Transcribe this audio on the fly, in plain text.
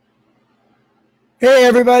Hey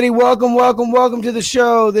everybody, welcome to the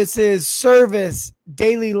show. This is Service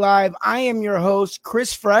Daily Live. I am your host,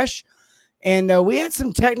 Chris Fresh, and we had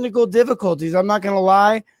some technical difficulties. I'm not going to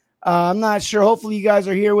lie. I'm not sure. Hopefully you guys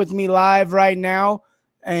are here with me live right now,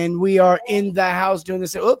 and we are in the house doing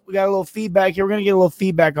this. Oh, we got a little feedback here. We're going to get a little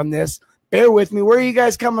feedback on this. Bear with me. Where are you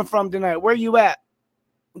guys coming from tonight? Where are you at?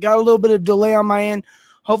 Got a little bit of delay on my end.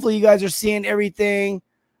 Hopefully you guys are seeing everything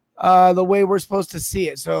the way we're supposed to see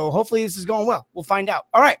it. So hopefully this is going well. We'll find out.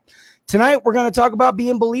 All right. Tonight, we're going to talk about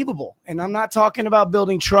being believable. And I'm not talking about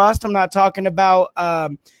building trust. I'm not talking about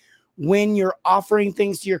when you're offering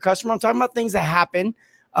things to your customer. I'm talking about things that happen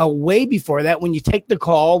way before that. When you take the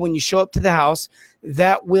call, when you show up to the house,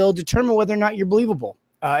 that will determine whether or not you're believable.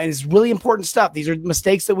 And it's really important stuff. These are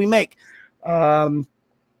mistakes that we make. I'm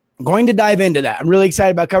going to dive into that. I'm really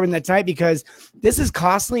excited about covering that tonight because this is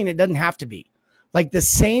costly and it doesn't have to be. Like the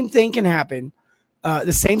same thing can happen.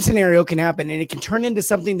 The same scenario can happen and it can turn into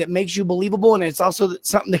something that makes you believable. And it's also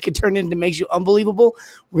something that can turn into makes you unbelievable.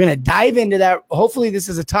 We're going to dive into that. Hopefully this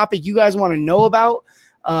is a topic you guys want to know about.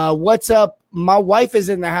 What's up? My wife is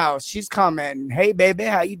in the house. She's commenting. Hey baby,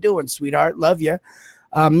 how you doing, sweetheart? Love you.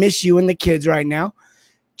 Miss you and the kids right now.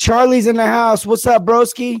 Charlie's in the house. What's up,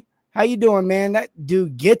 broski? How you doing, man? That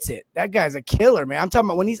dude gets it. That guy's a killer, man. I'm talking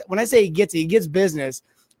about when I say he gets it, he gets business.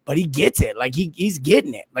 But he gets it. Like he's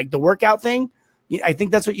getting it. Like the workout thing. I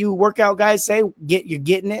think that's what you workout guys say. You're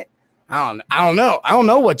getting it. I don't know. I don't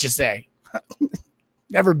know what you say.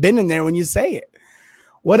 Never been in there when you say it.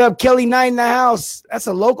 What up, Kelly Knight in the house? That's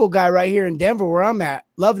a local guy right here in Denver where I'm at.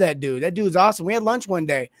 Love that dude. That dude's awesome. We had lunch one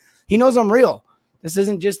day. He knows I'm real. This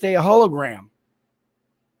isn't just a hologram.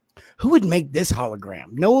 Who would make this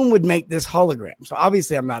hologram? No one would make this hologram. So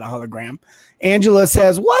obviously I'm not a hologram. Angela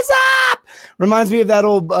says, what's up? Reminds me of that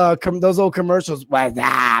old those old commercials. What's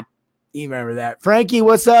up? You remember that. Frankie,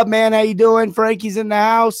 what's up, man? How you doing? Frankie's in the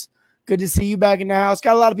house. Good to see you back in the house.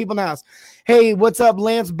 Got a lot of people in the house. Hey, what's up,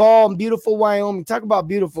 Lance Ball in beautiful Wyoming? Talk about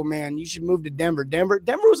beautiful, man. You should move to Denver. Denver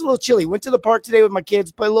was a little chilly. Went to the park today with my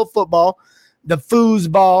kids, play a little football. The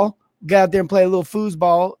foosball. Got out there and play a little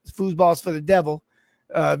foosball. Foosball's for the devil.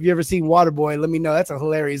 If you ever seen Waterboy, let me know. That's a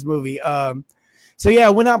hilarious movie. So yeah,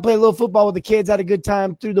 went out and played a little football with the kids. Had a good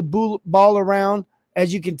time. Threw the ball around.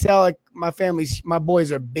 As you can tell, like my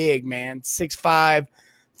boys are big, man. 6'5",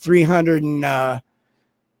 300, and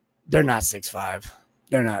they're not 6'5".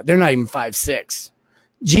 They're not even 5'6".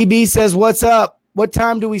 GB says, "What's up? What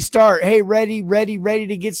time do we start? Hey, ready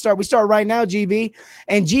to get started. We start right now, GB.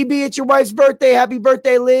 And GB, it's your wife's birthday. Happy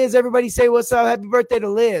birthday, Liz. Everybody say what's up. Happy birthday to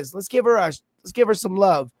Liz. Let's give her some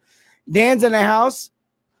love. Dan's in the house.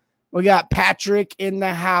 We got Patrick in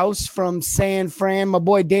the house from San Fran. My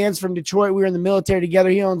boy Dan's from Detroit. We were in the military together.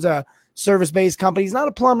 He owns a service-based company. He's not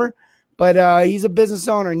a plumber, but he's a business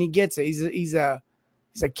owner, and he gets it. He's a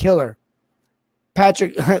killer.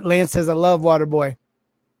 Patrick Lance says, I love Waterboy.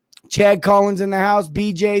 Chad Collins in the house.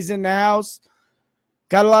 BJ's in the house.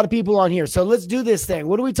 Got a lot of people on here. So let's do this thing.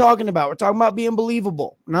 What are we talking about? We're talking about being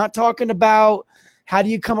believable. We're not talking about how do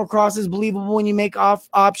you come across as believable when you make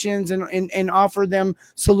options and offer them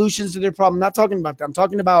solutions to their problem. I'm not talking about that. I'm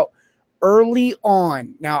talking about early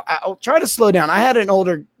on. Now, I'll try to slow down. I had an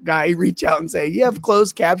older guy reach out and say, you have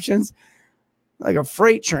closed captions like a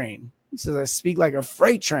freight train. He says, I speak like a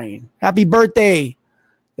freight train. Happy birthday.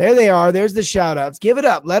 There they are. There's the shout outs. Give it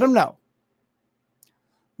up. Let them know.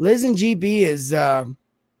 Liz and GB is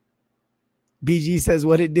BG says,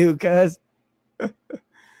 what it do, cuz?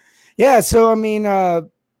 Yeah, so I mean,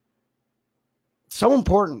 so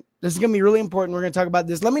important. This is gonna be really important. We're gonna talk about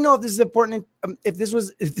this. Let me know if this is important. Let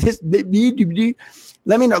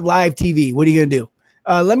me know live TV. What are you gonna do?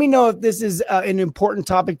 Let me know if this is an important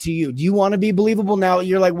topic to you. Do you want to be believable? Now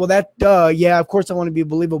you're like, well, yeah, of course I want to be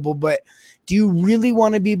believable, but do you really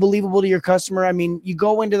want to be believable to your customer? I mean, you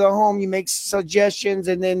go into the home, you make suggestions,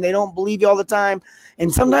 and then they don't believe you all the time.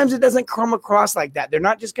 And sometimes it doesn't come across like that. They're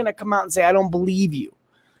not just gonna come out and say, I don't believe you.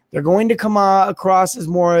 They're going to come across as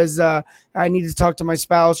more as I need to talk to my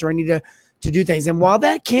spouse or I need to do things. And while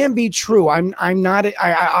that can be true, I'm not.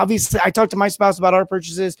 I obviously talk to my spouse about our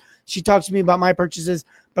purchases. She talks to me about my purchases.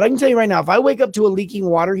 But I can tell you right now, if I wake up to a leaking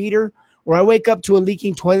water heater or I wake up to a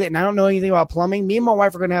leaking toilet and I don't know anything about plumbing, me and my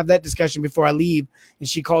wife are going to have that discussion before I leave. And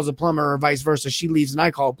she calls a plumber or vice versa. She leaves and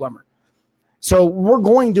I call a plumber. So we're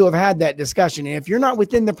going to have had that discussion. And if you're not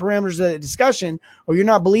within the parameters of the discussion or you're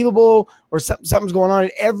not believable or something's going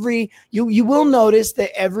on, you will notice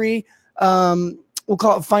that every, we'll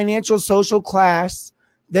call it financial social class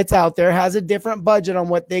that's out there has a different budget on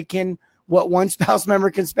what one spouse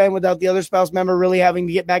member can spend without the other spouse member really having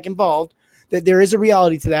to get back involved. That there is a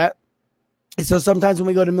reality to that. And so sometimes when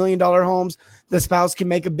we go to $1 million homes, the spouse can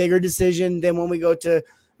make a bigger decision than when we go to,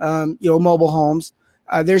 mobile homes.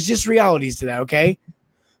 There's just realities to that. Okay.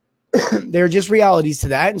 There are just realities to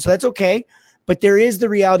that. And so that's okay. But there is the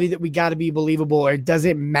reality that we got to be believable, or it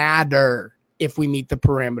doesn't matter if we meet the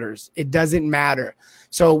parameters. It doesn't matter.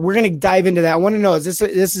 So we're going to dive into that. I want to know, this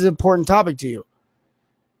is an important topic to you?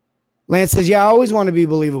 Lance says, yeah, I always want to be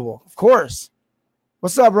believable. Of course.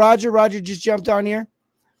 What's up, Roger? Roger just jumped on here.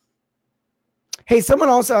 Hey, someone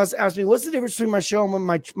also asked me, what's the difference between my show and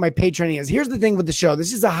what my paid training is? Here's the thing with the show.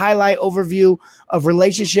 This is a highlight overview of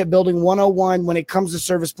relationship building 101 when it comes to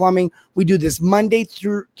service plumbing. We do this Monday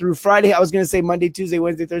through Friday. I was going to say Monday, Tuesday,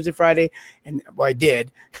 Wednesday, Thursday, Friday. And well, I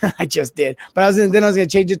did. I just did. But I was going to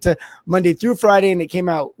change it to Monday through Friday, and it came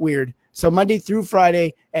out weird. So Monday through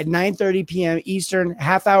Friday at 9:30 p.m. Eastern,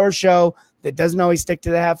 half-hour show that doesn't always stick to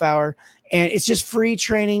the half hour. And it's just free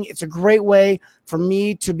training. It's a great way for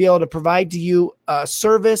me to be able to provide to you a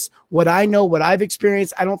service, what I know, what I've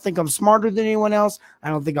experienced. I don't think I'm smarter than anyone else. I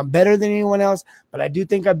don't think I'm better than anyone else, but I do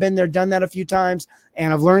think I've been there, done that a few times,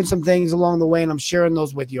 and I've learned some things along the way, and I'm sharing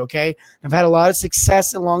those with you, okay? I've had a lot of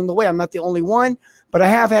success along the way. I'm not the only one, but I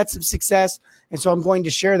have had some success, and so I'm going to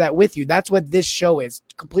share that with you. That's what this show is,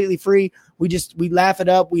 completely free. We laugh it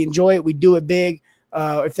up. We enjoy it. We do it big,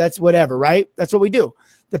 if that's whatever, right? That's what we do.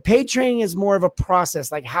 The paid training is more of a process,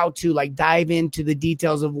 like how to dive into the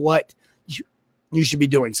details of what you should be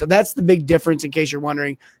doing. So that's the big difference, in case you're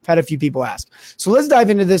wondering. I've had a few people ask. So let's dive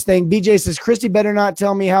into this thing. BJ says, Christy better not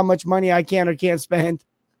tell me how much money I can or can't spend.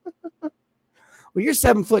 Well, you're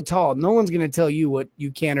 7 foot tall. No one's going to tell you what you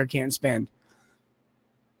can or can't spend.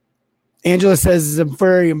 Angela says it's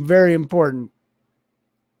very, very important.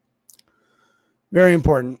 Very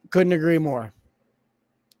important. Couldn't agree more.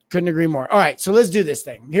 Couldn't agree more. All right, so let's do this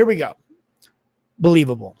thing. Here we go.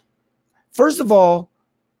 Believable. First of all,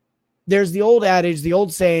 there's the old adage, the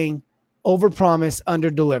old saying, overpromise,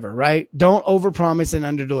 underdeliver, right? Don't overpromise and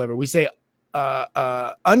underdeliver. We say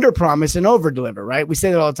underpromise and overdeliver, right? We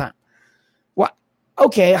say that all the time. Well,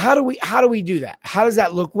 okay, how do we do that? How does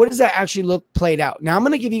that look? What does that actually look played out? Now, I'm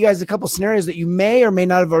going to give you guys a couple scenarios that you may or may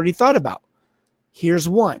not have already thought about. Here's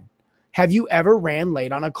one. Have you ever ran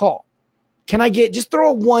late on a call? Can I just throw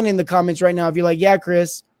a 1 in the comments right now if you're like, yeah,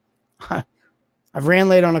 Chris, I've ran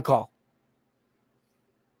late on a call.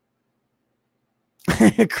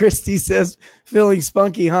 Christy says, feeling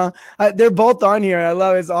spunky, huh? They're both on here. I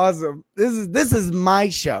love it. It's awesome. This is my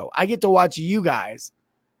show. I get to watch you guys.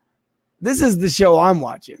 This is the show I'm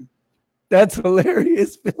watching. That's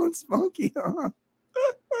hilarious. Feeling spunky, huh?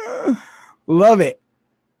 Love it.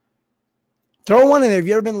 Throw 1 in there. Have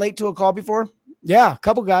you ever been late to a call before? Yeah, a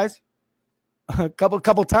couple guys. A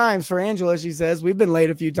couple times for Angela, she says. We've been late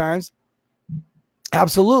a few times.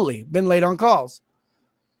 Absolutely. Been late on calls.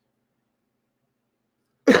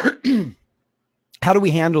 How do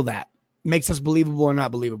we handle that? Makes us believable or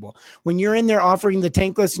not believable. When you're in there offering the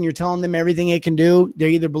tankless and you're telling them everything it can do,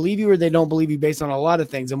 they either believe you or they don't believe you based on a lot of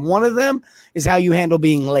things. And one of them is how you handle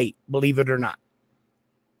being late, believe it or not.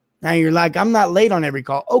 Now you're like, I'm not late on every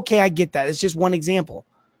call. Okay, I get that. It's just one example.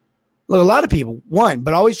 Look, a lot of people,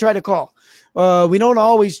 but always try to call. We don't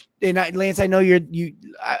always, and Lance, I know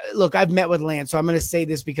look, I've met with Lance, so I'm going to say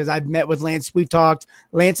this because I've met with Lance. We've talked.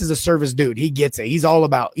 Lance is a service dude. He gets it. He's all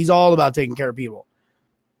about taking care of people.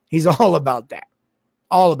 He's all about that.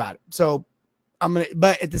 All about it. So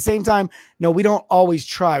but at the same time, no, we don't always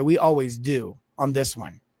try. We always do on this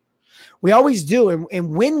one. We always do.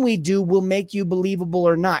 And when we do, we'll make you believable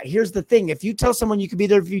or not. Here's the thing. If you tell someone you could be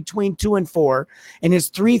there between 2 and 4 and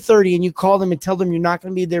it's 3:30 and you call them and tell them you're not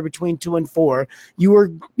going to be there between 2 and 4, you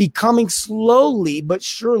are becoming slowly but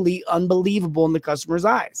surely unbelievable in the customer's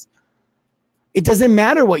eyes. It doesn't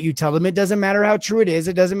matter what you tell them. It doesn't matter how true it is.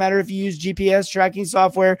 It doesn't matter if you use GPS tracking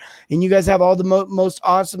software and you guys have all the most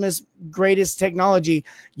awesomest, greatest technology.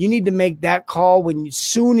 You need to make that call as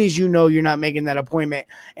soon as you know you're not making that appointment,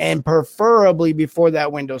 and preferably before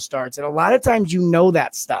that window starts. And a lot of times you know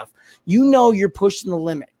that stuff. You know you're pushing the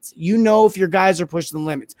limits. You know if your guys are pushing the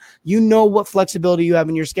limits. You know what flexibility you have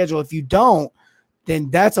in your schedule. If you don't, then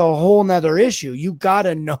that's a whole nother issue. You got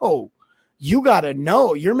to know. You got to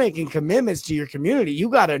know you're making commitments to your community. You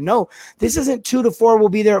got to know this isn't 2 to 4. We'll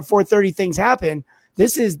be there at 4:30. Things happen.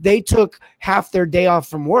 This is, they took half their day off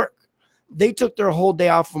from work. They took their whole day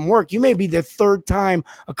off from work. You may be the third time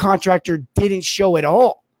a contractor didn't show at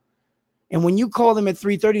all. And when you call them at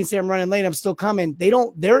 3:30 and say, I'm running late, I'm still coming.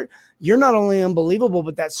 You're not only unbelievable,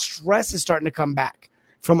 but that stress is starting to come back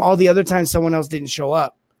from all the other times someone else didn't show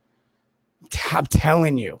up. I'm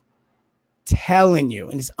telling you.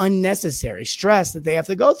 And it's unnecessary stress that they have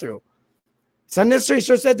to go through. It's unnecessary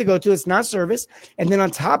stress to go to. It's not service. And then on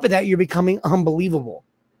top of that, you're becoming unbelievable.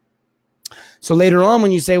 So later on,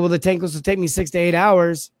 when you say, well, the tankless will take me 6 to 8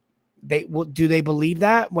 hours, do they believe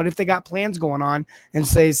that? What if they got plans going on and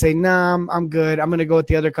say, nah, I'm good. I'm going to go with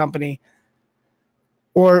the other company.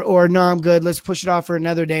 Or no, I'm good. Let's push it off for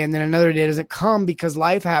another day. And then another day doesn't come because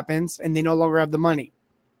life happens and they no longer have the money.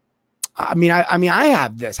 I mean, I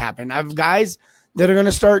have this happen. I have guys that are going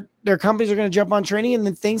to start, their companies are going to jump on training and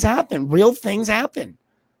then things happen. Real things happen.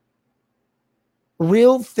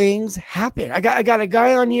 Real things happen. I got a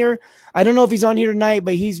guy on here. I don't know if he's on here tonight,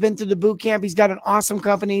 but he's been through the boot camp. He's got an awesome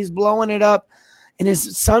company. He's blowing it up. And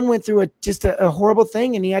his son went through a horrible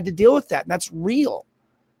thing and he had to deal with that. And that's real.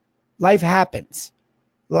 Life happens.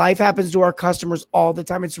 Life happens to our customers all the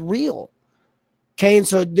time. It's real. Okay. And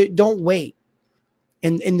so don't wait.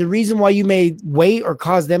 And the reason why you may wait or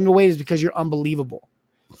cause them to wait is because you're unbelievable.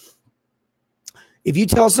 If you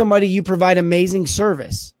tell somebody you provide amazing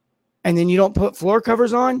service and then you don't put floor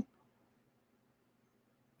covers on,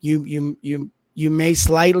 you may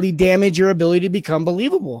slightly damage your ability to become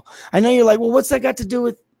believable. I know you're like, well, what's that got to do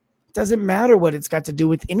with? Doesn't matter what it's got to do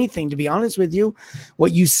with anything, to be honest with you.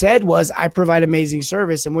 What you said was, I provide amazing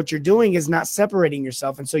service, and what you're doing is not separating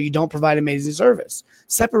yourself, and so you don't provide amazing service.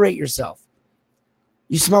 Separate yourself.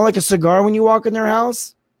 You smell like a cigar when you walk in their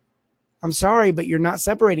house? I'm sorry, but you're not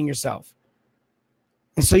separating yourself.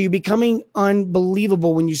 And so you're becoming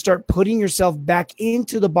unbelievable when you start putting yourself back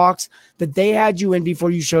into the box that they had you in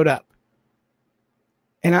before you showed up.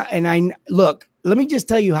 And I look, let me just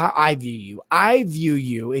tell you how I view you. I view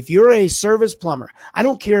you, if you're a service plumber, I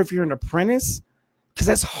don't care if you're an apprentice, because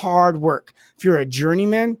that's hard work. If you're a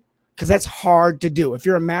journeyman, because that's hard to do. If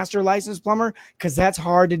you're a master licensed plumber, because that's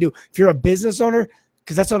hard to do. If you're a business owner,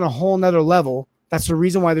 because that's on a whole nother level. That's the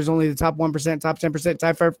reason why there's only the top 1%, top 10%,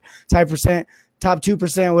 top 5%, top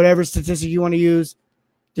 2%, whatever statistic you want to use.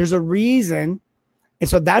 There's a reason. And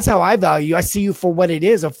so that's how I value you. I see you for what it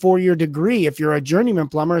is, a 4-year degree. If you're a journeyman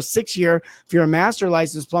plumber, a 6-year, if you're a master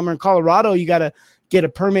licensed plumber in Colorado, you got to get a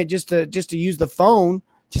permit just to use the phone,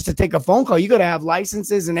 just to take a phone call. You got to have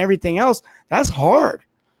licenses and everything else. That's hard.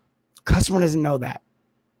 Customer doesn't know that.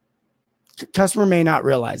 Customer may not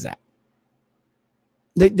realize that.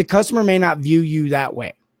 The customer may not view you that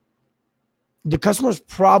way. The customer is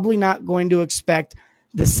probably not going to expect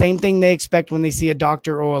the same thing they expect when they see a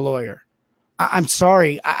doctor or a lawyer. I'm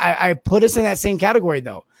sorry. I put us in that same category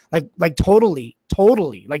though. Like totally.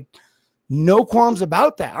 Like no qualms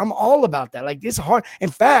about that. I'm all about that. Like, it's hard. In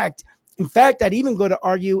fact, I'd even go to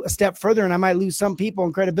argue a step further, and I might lose some people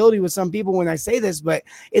and credibility with some people when I say this, but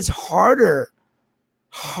it's harder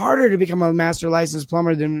to become a master licensed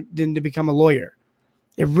plumber than to become a lawyer.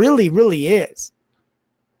 It really, really is.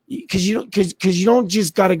 Because you don't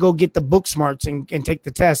just got to go get the book smarts and take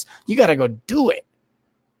the test. You got to go do it.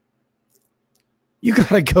 You got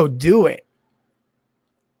to go do it.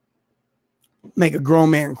 Make a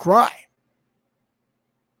grown man cry.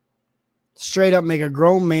 Straight up make a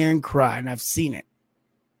grown man cry, and I've seen it.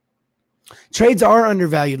 Trades are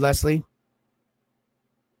undervalued, Leslie.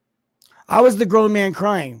 I was the grown man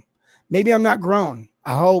crying. Maybe I'm not grown.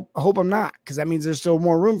 I hope I'm not, because that means there's still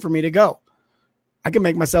more room for me to go. I can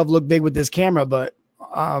make myself look big with this camera, but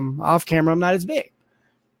off camera, I'm not as big.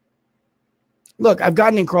 Look, I've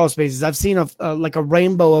gotten in crawl spaces. I've seen like a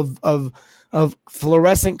rainbow of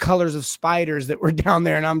fluorescent colors of spiders that were down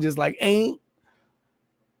there, and I'm just like,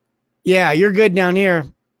 yeah, you're good down here,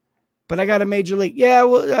 but I got a major leak. Yeah,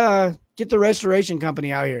 well, get the restoration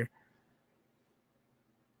company out here.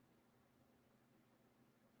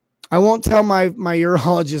 I won't tell my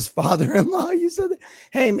urologist father-in-law. You said that.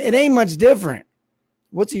 Hey, it ain't much different.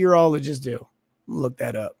 What's a urologist do? Look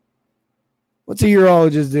that up. What's a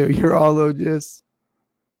urologist do? Urologist.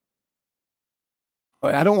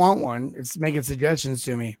 But I don't want one. It's making suggestions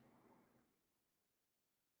to me.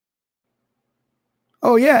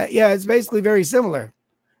 Oh, yeah. It's basically very similar.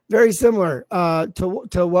 Very similar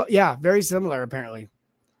to what? Yeah, very similar, apparently.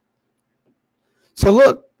 So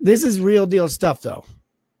look, this is real deal stuff, though.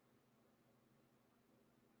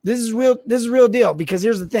 This is real deal, because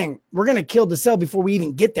here's the thing. We're going to kill the sale before we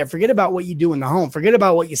even get there. Forget about what you do in the home. Forget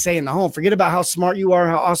about what you say in the home. Forget about how smart you are,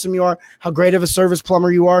 how awesome you are, how great of a service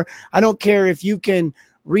plumber you are. I don't care if you can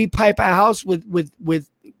repipe a house with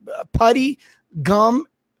putty, gum,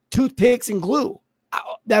 toothpicks, and glue.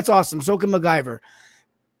 That's awesome. So can MacGyver.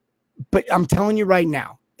 But I'm telling you right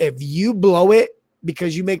now, if you blow it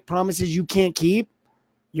because you make promises you can't keep,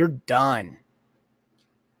 you're done.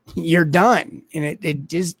 You're done. And it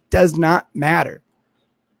just does not matter.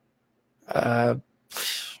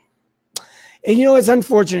 And it's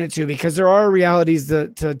unfortunate too, because there are realities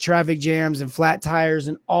to traffic jams and flat tires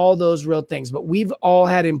and all those real things. But we've all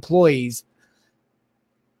had employees.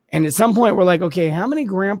 And at some point we're like, okay, how many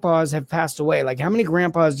grandpas have passed away? Like, how many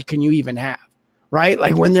grandpas can you even have? Right?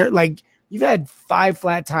 Like when they're like, you've had 5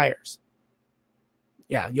 flat tires.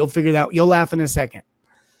 Yeah, you'll figure it out. You'll laugh in a second.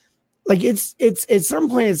 Like it's at some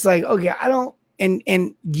point it's like, okay, I don't,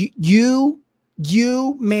 and you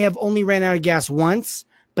may have only ran out of gas once,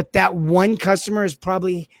 but that one customer has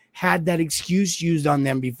probably had that excuse used on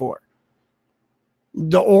them before.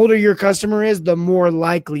 The older your customer is, the more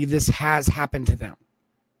likely this has happened to them.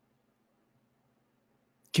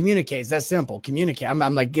 Communicate. It's that simple. Communicate.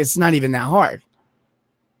 I'm like, it's not even that hard.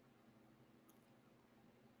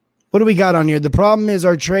 What do we got on here? The problem is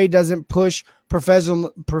our trade doesn't push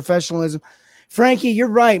professionalism. Frankie, you're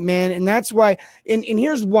right, man. And that's why, and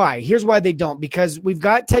here's why. Here's why they don't, because we've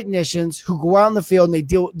got technicians who go out in the field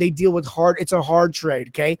and they deal with hard. It's a hard trade,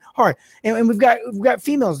 okay? Hard. And we've got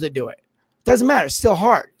females that do it. Doesn't matter. It's still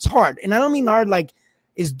hard. It's hard. And I don't mean hard like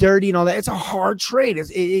it's dirty and all that. It's a hard trade.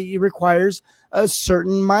 It requires a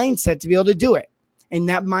certain mindset to be able to do it. And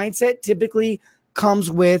that mindset typically comes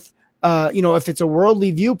with if it's a worldly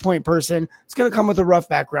viewpoint person, it's going to come with a rough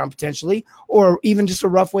background potentially, or even just a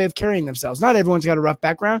rough way of carrying themselves. Not everyone's got a rough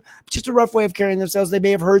background, but just a rough way of carrying themselves. They may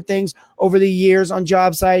have heard things over the years on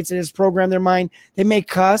job sites and it's programmed their mind. They may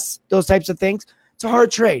cuss, those types of things. It's a hard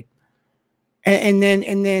trade. And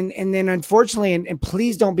then unfortunately, and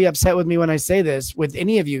please don't be upset with me when I say this with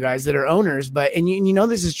any of you guys that are owners, but, and you know,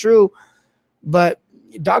 this is true, but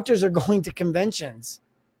doctors are going to conventions.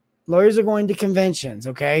 Lawyers are going to conventions.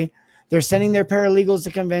 Okay. They're sending their paralegals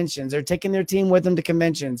to conventions. They're taking their team with them to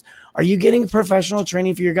conventions. Are you getting professional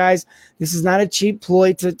training for your guys? This is not a cheap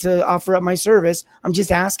ploy to offer up my service. I'm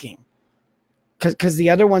just asking, because the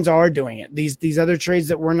other ones are doing it. These other trades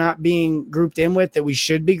that we're not being grouped in with, that we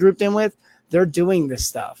should be grouped in with, they're doing this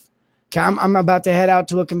stuff. Okay, I'm about to head out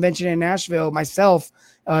to a convention in Nashville myself,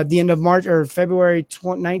 the end of March or February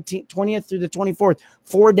 20th through the 24th,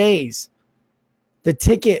 4 days. The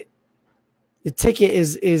ticket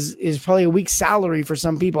is probably a week's salary for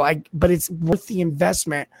some people. But it's worth the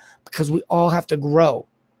investment because we all have to grow.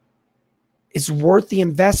 It's worth the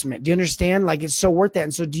investment. Do you understand? Like, it's so worth that.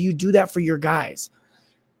 And so do you do that for your guys?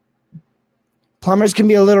 Plumbers can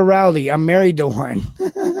be a little rowdy. I'm married to one.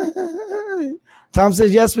 Tom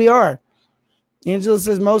says, yes, we are. Angela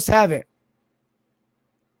says most have it.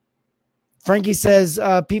 Frankie says,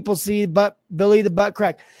 people see Billy the butt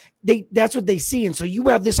crack. That's what they see. And so you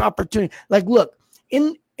have this opportunity. Like, look,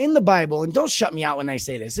 in the Bible, and don't shut me out when I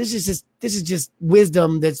say this. This is just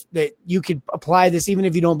wisdom that you could apply this even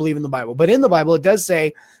if you don't believe in the Bible. But in the Bible, it does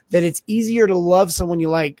say that it's easier to love someone you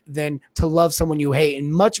like than to love someone you hate.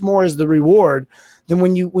 And much more is the reward than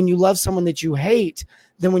when you love someone that you hate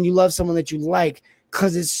than when you love someone that you like,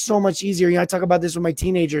 because it's so much easier. You know, I talk about this with my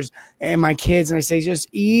teenagers and my kids, and I say it's just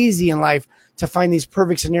easy in life to find these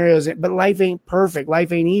perfect scenarios, but life ain't perfect.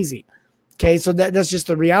 Life ain't easy. Okay. So that's just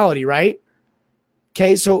the reality, right?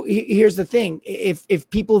 Okay. So here's the thing. If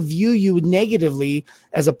people view you negatively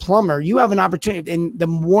as a plumber, you have an opportunity, and the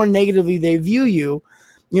more negatively they view you,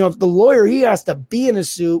 if the lawyer, he has to be in a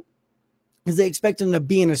suit because they expect him to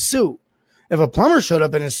be in a suit. If a plumber showed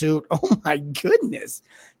up in a suit, oh my goodness.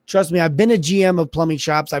 Trust me, I've been a GM of plumbing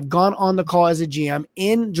shops. I've gone on the call as a GM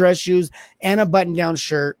in dress shoes and a button-down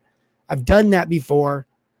shirt. I've done that before,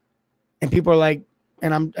 and people are like,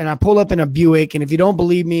 and I pull up in a Buick, and if you don't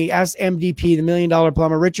believe me, ask MDP, the $1 million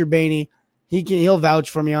plumber, Richard Bainey. He'll vouch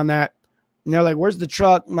for me on that. And they're like, "Where's the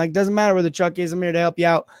truck?" I'm like, "Doesn't matter where the truck is. I'm here to help you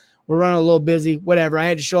out. We're running a little busy, whatever." I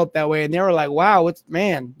had to show up that way, and they were like, "Wow,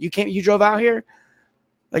 you drove out here?"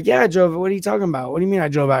 Like, yeah, I drove. What are you talking about? What do you mean I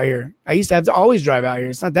drove out here? I used to have to always drive out here.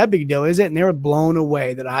 It's not that big a deal, is it? And they were blown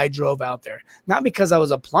away that I drove out there, not because I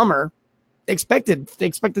was a plumber. They expected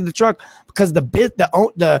the truck because not the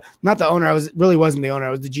owner. Wasn't the owner. I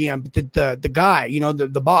was the GM, but the guy,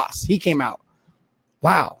 the boss, he came out.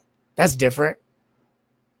 Wow, that's different.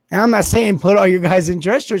 And I'm not saying put all your guys in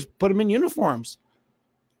dress shirts, put them in uniforms.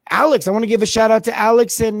 Alex, I want to give a shout out to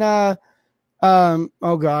Alex and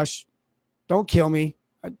oh gosh, don't kill me.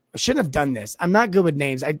 I shouldn't have done this. I'm not good with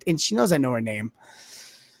names. And she knows I know her name.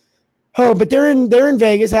 Oh, but they're in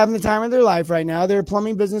Vegas having the time of their life right now. They're a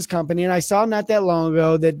plumbing business company, and I saw not that long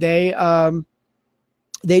ago that they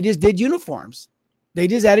just did uniforms. They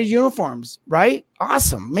just added uniforms, right?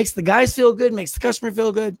 Awesome. Makes the guys feel good, makes the customer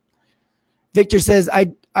feel good. Victor says,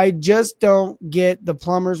 I just don't get the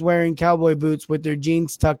plumbers wearing cowboy boots with their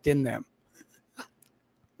jeans tucked in them.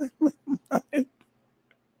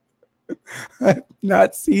 I've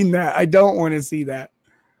not seen that. I don't want to see that.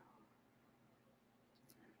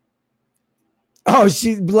 Oh,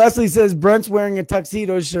 Leslie says Brent's wearing a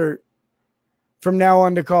tuxedo shirt from now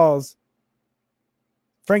on to calls.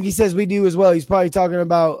 Frankie says we do as well. He's probably talking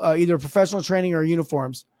about either professional training or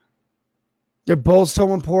uniforms. They're both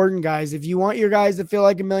so important, guys. If you want your guys to feel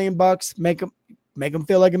like $1,000,000, make them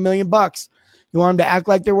feel like $1,000,000. You want them to act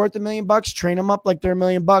like they're worth $1,000,000, train them up like they're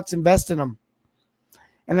 $1,000,000, invest in them.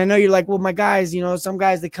 And I know you're like, well, my guys, some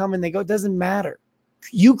guys, they come and they go. It doesn't matter.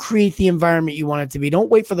 You create the environment you want it to be. Don't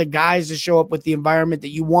wait for the guys to show up with the environment that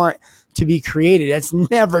you want to be created. That's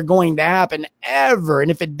never going to happen, ever. And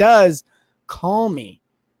if it does, call me.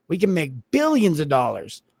 We can make billions of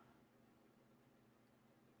dollars.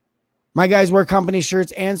 My guys wear company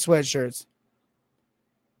shirts and sweatshirts.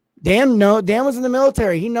 Dan was in the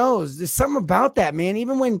military. He knows. There's something about that, man.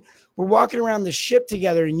 Even when we're walking around the ship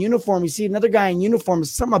together in uniform, you see another guy in uniform.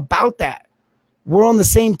 There's something about that. We're on the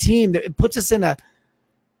same team. It puts us in a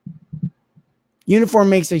uniform.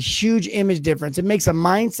 Makes a huge image difference. It makes a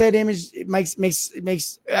mindset image. It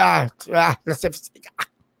makes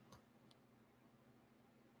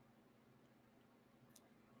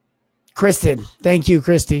Kristen. Thank you,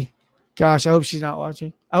 Christy. Gosh, I hope she's not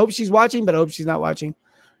watching. I hope she's watching, but I hope she's not watching.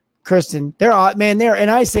 Kristen, they're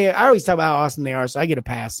and I always talk about how awesome they are, so I get a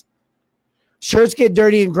pass. Shirts get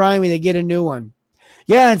dirty and grimy, they get a new one.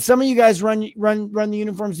 Yeah, and some of you guys run the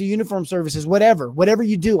uniforms, the uniform services, whatever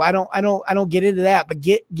you do. I don't get into that, but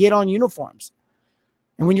get on uniforms.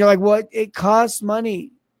 And when you're like, what? It costs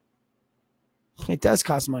money. It does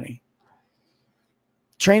cost money.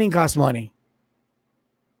 Training costs money.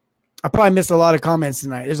 I probably missed a lot of comments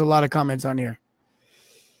tonight. There's a lot of comments on here.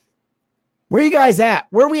 Where you guys at?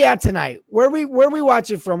 Where we at tonight? Where we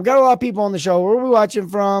watching from? We got a lot of people on the show. Where are we watching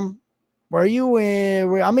from? Where are you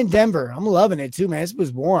in? I'm in Denver. I'm loving it too, man. It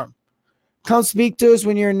was warm. Come speak to us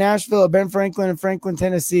when you're in Nashville at Ben Franklin in Franklin,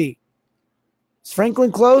 Tennessee. Is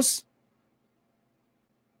Franklin close?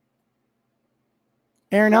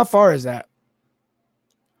 Aaron, how far is that?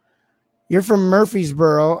 You're from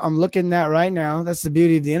Murfreesboro. I'm looking at right now. That's the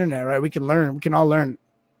beauty of the internet, right? We can learn. We can all learn. You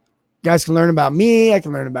guys can learn about me. I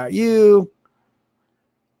can learn about you.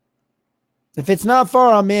 If it's not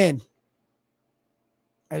far, I'm in.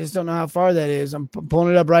 I just don't know how far that is. I'm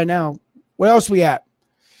pulling it up right now. Where else we at?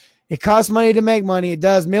 It costs money to make money. It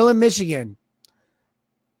does. Millen, Michigan.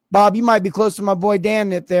 Bob, you might be close to my boy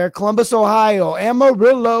Dan up there. Columbus, Ohio.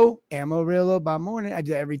 Amarillo by morning. I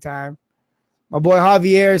do that every time. My boy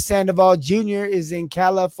Javier Sandoval Jr. is in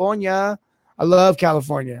California. I love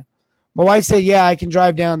California. My wife said, yeah, I can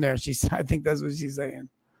drive down there. I think that's what she's saying.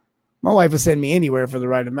 My wife will send me anywhere for the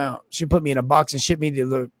right amount. She'll put me in a box and ship me to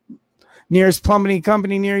the nearest plumbing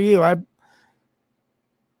company near you.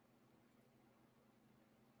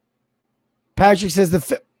 Patrick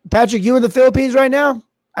says, Patrick, you in the Philippines right now?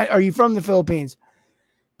 Are you from the Philippines?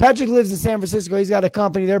 Patrick lives in San Francisco. He's got a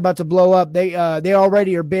company. They're about to blow up. They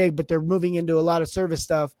already are big, but they're moving into a lot of service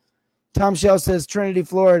stuff. Tom Shell says Trinity,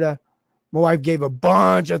 Florida. My wife gave a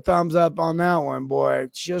bunch of thumbs up on that one, boy.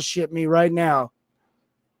 She'll ship me right now.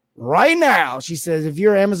 Right now. She says, if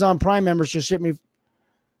you're an Amazon Prime member, she'll ship me.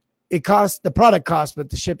 The product costs, but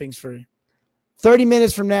the shipping's free. 30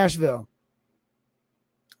 minutes from Nashville.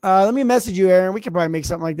 Let me message you, Aaron. We could probably make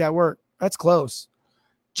something like that work. That's close.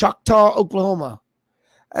 Choctaw, Oklahoma.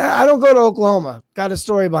 I don't go to Oklahoma. Got a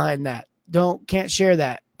story behind that. Can't share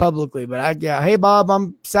that publicly, but hey Bob,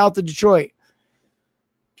 I'm south of Detroit.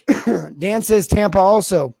 Dan says Tampa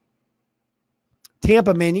also.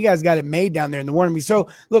 Tampa, man, you guys got it made down there in the warning. So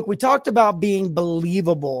look, we talked about being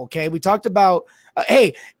believable. Okay. We talked about,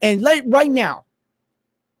 right now,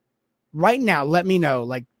 let me know,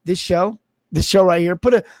 like this show right here,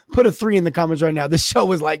 put a 3 in the comments right now. This show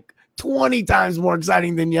was like 20 times more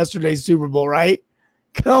exciting than yesterday's Super Bowl, right?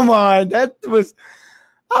 Come on.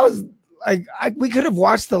 We could have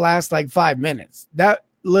watched the last like 5 minutes. That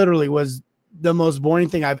literally was the most boring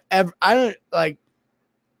thing I've ever,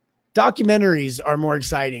 documentaries are more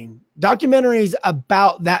exciting. Documentaries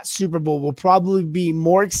about that Super Bowl will probably be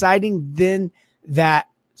more exciting than that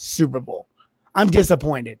Super Bowl. I'm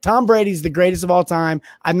disappointed. Tom Brady's the greatest of all time.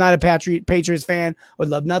 I'm not a Patriots fan. Would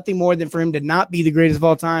love nothing more than for him to not be the greatest of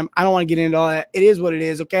all time. I don't want to get into all that. It is what it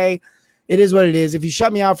is, okay? It is what it is. If you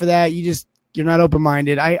shut me out for that, you're not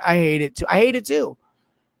open-minded. I hate it too. I hate it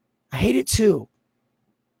too.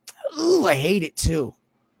 Ooh, I hate it too.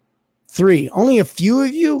 3. Only a few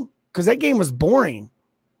of you? Because that game was boring.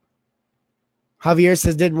 Javier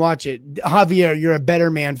says didn't watch it. Javier, you're a better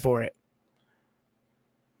man for it.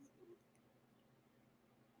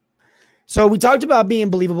 So we talked about being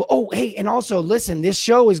believable. Oh, hey, and also listen, this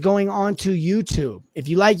show is going on to YouTube. If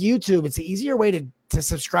you like YouTube, it's an easier way to to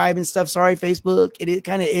subscribe and stuff. Sorry, Facebook. It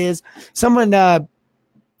kind of is. Someone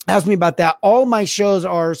asked me about that. All my shows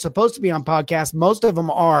are supposed to be on podcasts. Most of them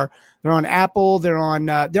are. They're on Apple. They're on.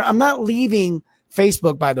 I'm not leaving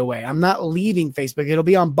Facebook, by the way. I'm not leaving Facebook. It'll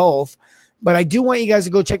be on both. But I do want you guys to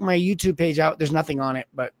go check my YouTube page out. There's nothing on it,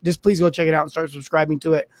 but just please go check it out and start subscribing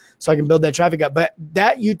to it so I can build that traffic up. But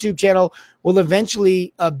that YouTube channel will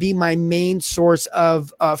eventually be my main source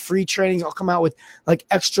of free trainings. I'll come out with like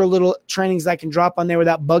extra little trainings that I can drop on there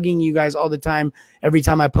without bugging you guys all the time every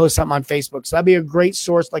time I post something on Facebook. So that'd be a great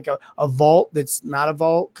source, like a vault that's not a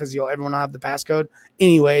vault because everyone will have the passcode.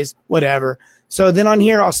 Anyways, whatever. So then on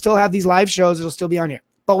here, I'll still have these live shows. It'll still be on here.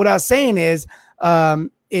 But what I was saying is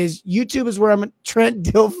YouTube is where I'm at. Trent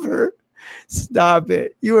Dilfer. Stop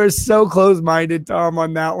it. You are so close-minded, Tom,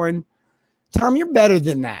 on that one. Tom, you're better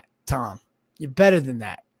than that, Tom. You're better than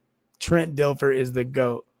that. Trent Dilfer is the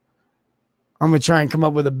GOAT. I'm going to try and come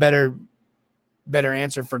up with a better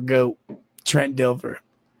answer for GOAT. Trent Dilfer.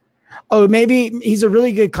 Oh, maybe he's a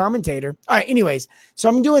really good commentator. All right, anyways, so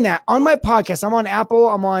I'm doing that on my podcast. I'm on Apple.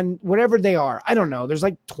 I'm on whatever they are. I don't know. There's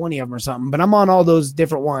like 20 of them or something, but I'm on all those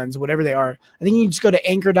different ones, whatever they are. I think you can just go to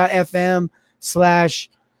anchor.fm/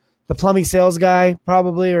 the plumbing sales guy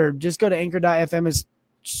probably, or just go to anchor.fm and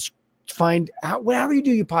find out whatever you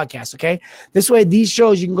do your podcast. Okay. This way, these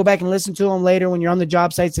shows, you can go back and listen to them later when you're on the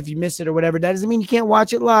job sites. If you missed it or whatever, that doesn't mean you can't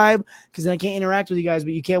watch it live because then I can't interact with you guys,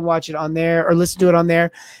 but you can't watch it on there or listen to it on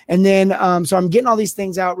there. And then, so I'm getting all these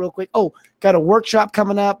things out real quick. Oh, got a workshop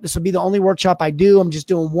coming up. This will be the only workshop I do. I'm just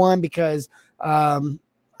doing one because,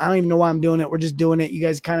 I don't even know why I'm doing it. We're just doing it. You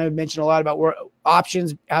guys kind of mentioned a lot about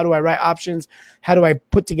options. How do I write options? How do I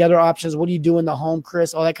put together options? What do you do in the home,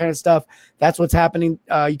 Chris? All that kind of stuff. That's what's happening.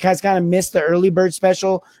 You guys kind of missed the early bird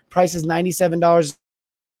special. Price is $97.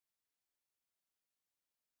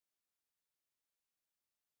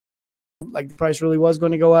 Like the price really was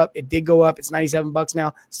going to go up. It did go up. It's $97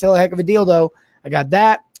 now. Still a heck of a deal though. I got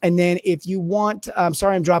that. And then if you want, I'm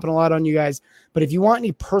sorry, I'm dropping a lot on you guys, but if you want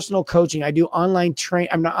any personal coaching, I do online train.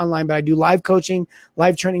 I'm not online, but I do live coaching,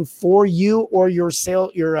 live training for you or your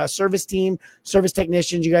service team, service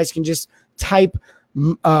technicians. You guys can just type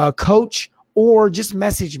coach or just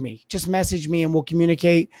message me. Just message me and we'll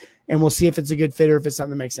communicate and we'll see if it's a good fit or if it's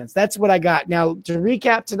something that makes sense. That's what I got. Now, to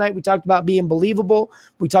recap tonight, we talked about being believable.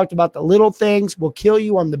 We talked about the little things will kill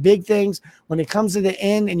you on the big things. When it comes to the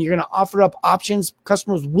end and you're going to offer up options,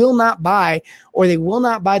 customers will not buy or they will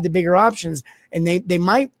not buy the bigger options. And they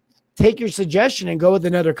might take your suggestion and go with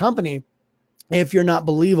another company if you're not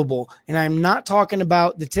believable. And I'm not talking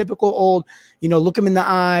about the typical old, look them in the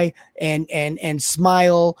eye and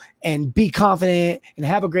smile and be confident and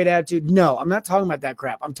have a great attitude. No, I'm not talking about that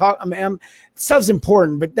crap. Stuff's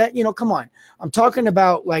important, but that, come on. I'm talking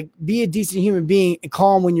about like be a decent human being and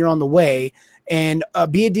call them when you're on the way and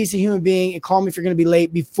be a decent human being and call me if you're going to be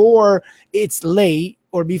late before it's late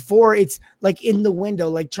or before it's like in the window.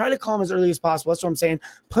 Like try to call them as early as possible. That's what I'm saying.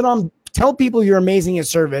 Tell people you're amazing at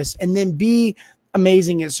service and then be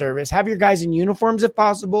amazing at service. Have your guys in uniforms if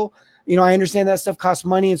possible. I understand that stuff costs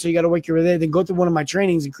money, and so you got to work your way there. Then go through one of my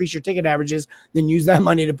trainings, increase your ticket averages, then use that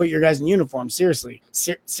money to put your guys in uniforms. Seriously.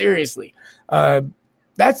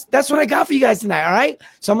 That's what I got for you guys tonight, all right?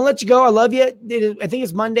 So I'm going to let you go. I love you. I think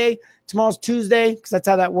it's Monday. Tomorrow's Tuesday because that's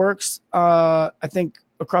how that works, I think,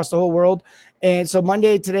 across the whole world. And so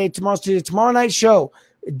Monday, today, tomorrow's Tuesday. Tomorrow night's show.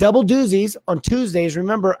 Double doozies on Tuesdays.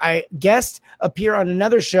 Remember, I guest appear on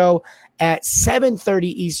another show at 7:30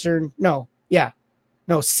 Eastern.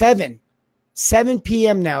 7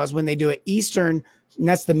 p.m. now is when they do it Eastern. And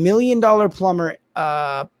that's the $1 Million Plumber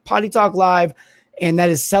Potty Talk Live. And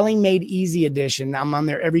that is Selling Made Easy Edition. I'm on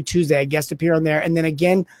there every Tuesday. I guest appear on there. And then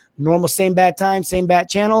again, normal same bat time, same bat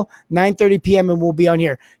channel, 9:30 p.m. and we'll be on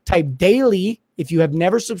here. Type daily if you have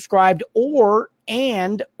never subscribed or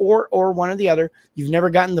one or the other, you've never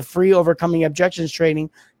gotten the free Overcoming Objections training,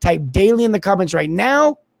 type daily in the comments right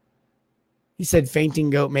now. He said fainting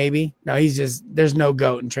goat, maybe. No, there's no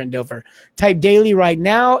goat in Trent Dilfer. Type daily right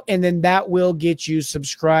now, and then that will get you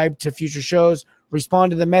subscribed to future shows.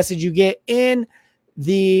 Respond to the message you get in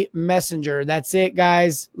the messenger. That's it,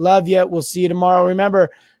 guys. Love you. We'll see you tomorrow. Remember,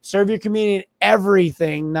 serve your community in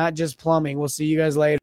everything, not just plumbing. We'll see you guys later.